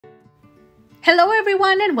Hello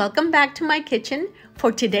everyone and welcome back to my kitchen.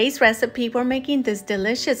 For today's recipe, we're making this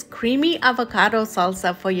delicious creamy avocado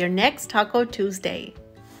salsa for your next Taco Tuesday.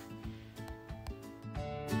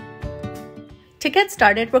 To get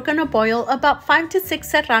started, we're going to boil about 5 to 6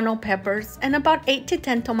 serrano peppers and about 8 to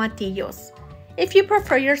 10 tomatillos. If you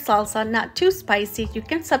prefer your salsa not too spicy, you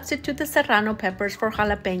can substitute the serrano peppers for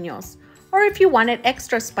jalapenos. Or if you want it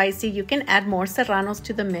extra spicy, you can add more serranos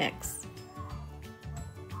to the mix.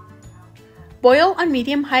 Boil on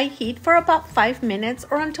medium-high heat for about 5 minutes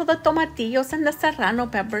or until the tomatillos and the serrano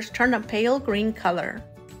peppers turn a pale green color.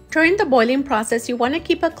 During the boiling process, you want to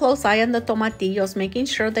keep a close eye on the tomatillos, making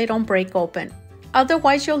sure they don't break open.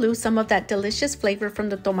 Otherwise, you'll lose some of that delicious flavor from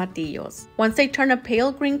the tomatillos. Once they turn a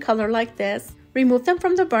pale green color like this, remove them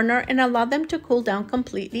from the burner and allow them to cool down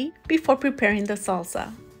completely before preparing the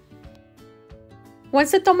salsa.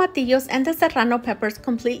 Once the tomatillos and the serrano peppers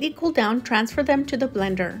completely cool down, transfer them to the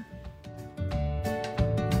blender.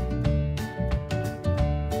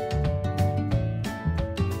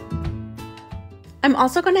 I'm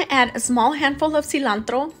also going to add a small handful of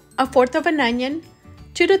cilantro, a fourth of an onion,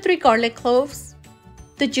 2 to 3 garlic cloves,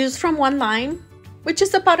 the juice from 1 lime, which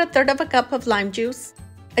is about a third of a cup of lime juice,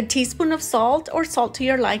 a teaspoon of salt or salt to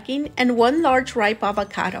your liking, and 1 large ripe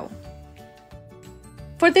avocado.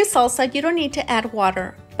 For this salsa, you don't need to add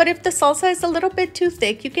water, but if the salsa is a little bit too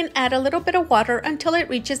thick, you can add a little bit of water until it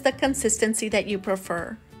reaches the consistency that you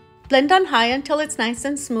prefer. Blend on high until it's nice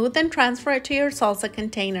and smooth and transfer it to your salsa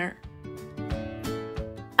container.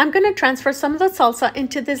 I'm going to transfer some of the salsa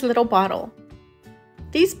into this little bottle.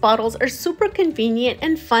 These bottles are super convenient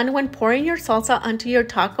and fun when pouring your salsa onto your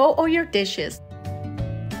taco or your dishes.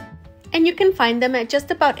 And you can find them at just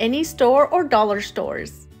about any store or dollar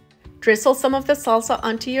stores. Drizzle some of the salsa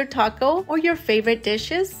onto your taco or your favorite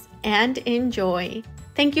dishes and enjoy.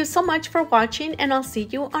 Thank you so much for watching, and I'll see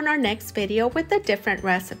you on our next video with a different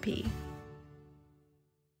recipe.